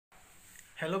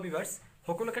hello viewers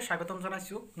সকলোকে স্বাগতম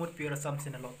জানাইছো মোৰ পিয়ৰ আসাম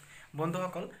চেনেলত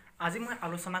বন্ধুসকল আজি মই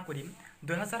আলোচনা কৰিম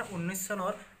 2019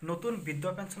 চনৰ নতুন বৃদ্ধ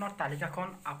পেঞ্চনৰ তালিকাখন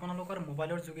আপোনালোকৰ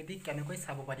মোবাইলৰ যোগেদি কেনেকৈ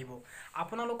চাব পাৰিব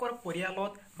আপোনালোকৰ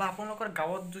পৰিয়ালত বা আপোনালোকৰ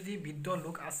গাঁৱত যদি বৃদ্ধ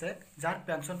লোক আছে যাৰ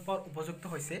পেঞ্চন পোৱাৰ উপযুক্ত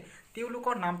হৈছে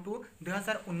তেওঁলোকৰ নামটো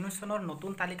 2019 চনৰ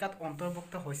নতুন তালিকাত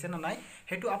অন্তৰ্ভুক্ত হৈছে না নাই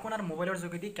হেতু আপোনাৰ মোবাইলৰ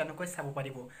যোগেদি কেনেকৈ চাব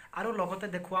পাৰিব আৰু লগতে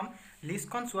দেখুৱাম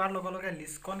লিষ্টখন চোৱাৰ লগে লগে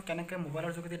লিষ্টখন কেনেকৈ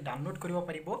মোবাইলৰ যোগেদি ডাউনলোড কৰিব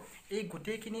পাৰিব এই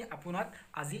গোটেইখিনি আপোনাক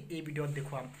আজি এই ভিডিঅ'ত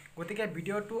দেখুৱাম গতিকে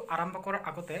ভিডিঅ'টো আৰম্ভ কৰাৰ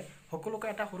আগতে সকলোকে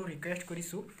এটা সৰু ৰিকুৱেষ্ট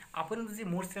কৰিছো আপুনি যদি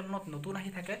মোৰ চেনেলত নতুন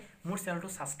আহি থাকে মোৰ চেনেলটো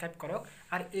সাবস্ক্ৰাইব কৰক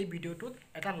আৰু এই ভিডিঅ'টোত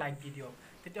এটা লাইক দি দিয়ক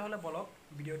তেতিয়াহলে বলক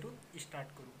ভিডিঅ'টো ষ্টাৰ্ট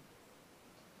কৰো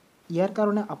ইয়াৰ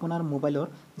কাৰণে আপোনাৰ মোবাইলৰ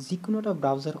যিকোনো এটা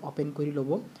ব্ৰাউজাৰ ওপেন কৰি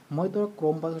লব মই ধৰ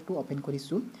ক্ৰোম ব্ৰাউজাৰটো ওপেন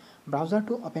কৰিছো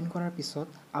ব্ৰাউজাৰটো ওপেন কৰাৰ পিছত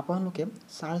আপোনালোকে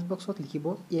সাৰ্চ বক্সত লিখিব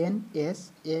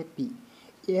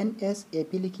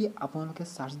NSAP লিখি আপোনালোকে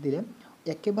সাৰ্চ দিলে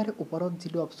একেবাৰে ওপৰত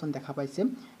যিটো অপচন দেখা পাইছে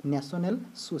নেশ্যনেল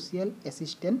সোশ্যাল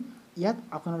এসিস্টেন্ট ইয়াত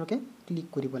আপোনালোকে ক্লিক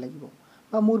কৰিব লাগিব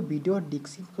বা মোৰ ভিডিঅ'ৰ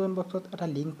ডেসক্ৰিপচন বক্সত এটা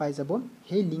লিংক পাই যাব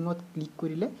সেই লিংকত ক্লিক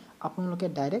কৰিলে আপোনালোকে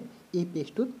ডাইৰেক্ট এই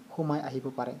পেজটোত সোমাই আহিব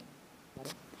পাৰে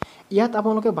ইয়াত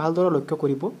আপোনালোকে ভালদৰে লক্ষ্য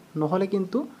কৰিব নহলে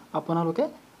কিন্তু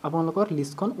আপোনালোকৰ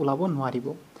লিষ্টখন ওলাব নোৱাৰিব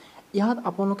ইয়াত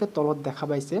আপোনালোকে তলত দেখা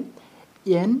পাইছে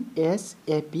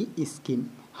NSAP স্কিম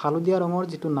হালধীয়া ৰঙৰ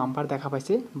যেটো নাম্বাৰ দেখা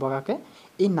পাইছে বগাকে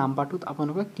এই নাম্বাৰটোত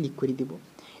আপোনালোকে ক্লিক কৰি দিব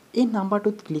এই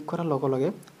নাম্বাৰটোত ক্লিক কৰাৰ লগে লগে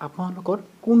আপোনালোকৰ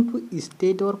কোনটো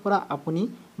ষ্টেটৰ পৰা আপুনি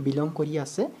বিলং কৰি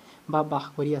আছে বা বাস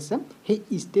কৰি আছে সেই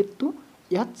ষ্টেটটো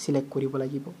ইয়াত সিলেক্ট কৰিব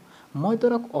লাগিব মই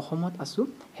ধৰক অসমত আছো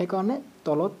সেই কাৰণে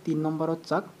তলত 3 নম্বৰত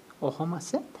যাক অসম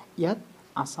আছে ইয়াত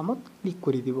আসামত ক্লিক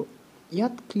কৰি দিব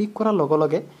ইয়াত ক্লিক কৰাৰ লগে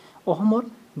লগে অসমৰ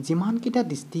যিমান কিটা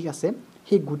ডিস্ট্ৰিক্ট আছে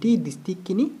সেই গুটি ডিস্ট্ৰিক্ট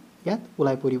কিনি ইয়াত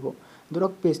ওলাই পৰিব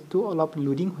ধৰক পেজটো অলপ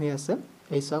লোডিং হৈ আছে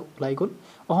এই সব ওলাই গল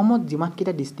অসমত যিমান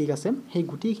কিটা ডিস্ট্ৰিক্ট আছে সেই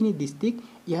গুটিখিনি ডিস্ট্ৰিক্ট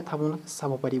ইয়াত আপোনালোকে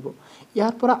চাব পাৰিব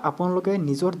ইয়াৰ পৰা আপোনালোকে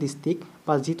নিজৰ ডিস্ট্ৰিক্ট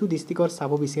বা যেটো ডিস্ট্ৰিক্টৰ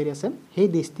চাব বিচাৰি আছে সেই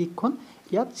ডিস্ট্ৰিক্টখন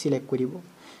ইয়াত সিলেক্ট কৰিব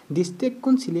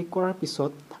ডিস্ট্ৰিক্টখন সিলেক্ট কৰাৰ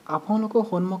পিছত আপোনালোকৰ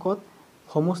সন্মুখত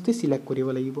সমষ্টি সিলেক্ট কৰিব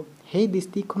লাগিব সেই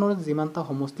ডিস্ট্ৰিক্টখনৰ যিমানটা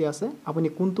সমষ্টি আছে আপুনি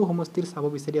কোনটো সমষ্টিৰ চাব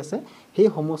বিচাৰি আছে সেই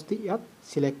সমষ্টি ইয়াত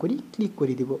সিলেক্ট কৰি ক্লিক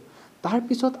কৰি দিব তাৰ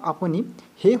পিছত আপুনি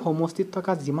সেই সমষ্টিত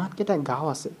থকা যিমান কেটা গাঁও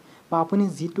আছে বা আপুনি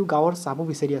যেটো গাঁৱৰ চাব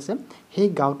বিচাৰি আছে সেই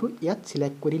গাঁওটো ইয়াত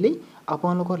সিলেক্ট কৰিলেই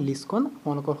আপোনালোকৰ লিষ্টখন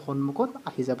আপোনালোকৰ সন্মুখত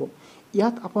আহি যাব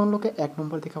ইয়াত আপোনালোকে 1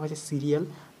 নম্বৰ দেখা পাইছে সিৰিয়াল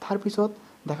তাৰ পিছত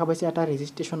দেখা পাইছে এটা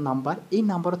ৰেজিষ্ট্ৰেচন নাম্বাৰ এই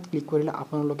নাম্বাৰত ক্লিক কৰিলে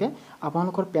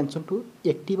আপোনালোকৰ পেনশনটো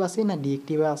এক্টিভ আছে না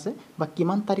ডিএক্টিভ আছে বা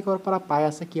কিমান তাৰিখৰ পৰা পাই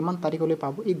আছে কিমান তাৰিখলৈ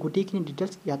পাব এই গুটিখিনি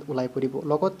ডিটেইলছ ইয়াত ওলাই পৰিব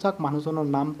লগত যাক মানুহজনৰ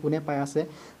নাম কোনে পাই আছে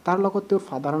তাৰ লগত তেওঁৰ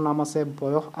ফাদাৰৰ নাম আছে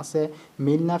বয়স আছে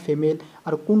মেল না ফিমেল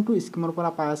আৰু কোনটো স্কিমৰ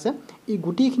পৰা পাই আছে এই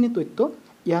গুটিখিনি তথ্য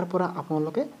ইয়াৰ পৰা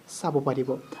আপোনালোকে চাব পাৰিব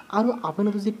আৰু আপুনি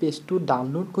যদি পেজটো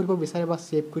ডাউনলোড কৰিব বিচাৰে বা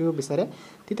সেভ কৰিব বিচাৰে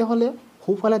তেতিয়াহলে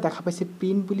হোফালে দেখা পাইছে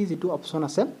প্ৰিন্ট বুলি যেটো অপচন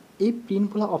আছে এই প্ৰিন্ট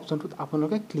বোলা অপচনটোত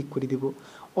আপোনালোকে ক্লিক কৰি দিব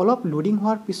অলপ লোডিং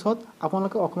হোৱাৰ পিছত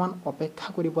আপোনালোকে অকমান অপেক্ষা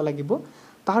কৰিব লাগিব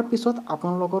তাৰ পিছত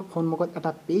আপোনালোকৰ সন্মুখত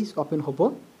এটা পেজ ওপেন হ'ব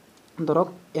ধৰক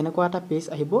এনেকুৱা এটা পেজ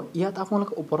আহিব ইয়াত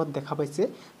আপোনালোকে ওপৰত দেখা পাইছে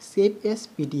সেভ এজ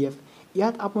PDF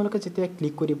ইয়াত আপোনালোকে যেতিয়া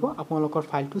ক্লিক কৰিব আপোনালোকৰ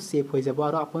ফাইলটো সেভ হৈ যাব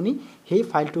আৰু আপুনি সেই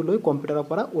ফাইলটো লৈ কম্পিউটাৰৰ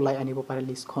পৰা ওলাই আনিব পাৰে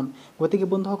লিষ্টখন গতিকে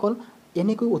বন্ধুসকল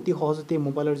এনেকৈ অতি সহজতে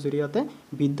মোবাইলৰ জৰিয়তে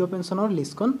বৃদ্ধ পেঞ্চনৰ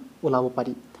লিষ্টখন ওলাব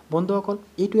পাৰি বন্ধুসকল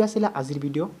এইটো আছিল আজিৰ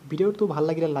ভিডিঅ'টো ভাল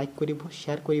লাগিলে লাইক কৰিব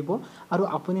শেয়াৰ কৰিব আৰু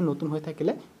আপুনি নতুন হৈ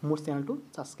থাকিলে মোৰ চেনেলটো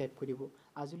সাবস্ক্ৰাইব কৰিব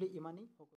আজিলৈ ইমানেই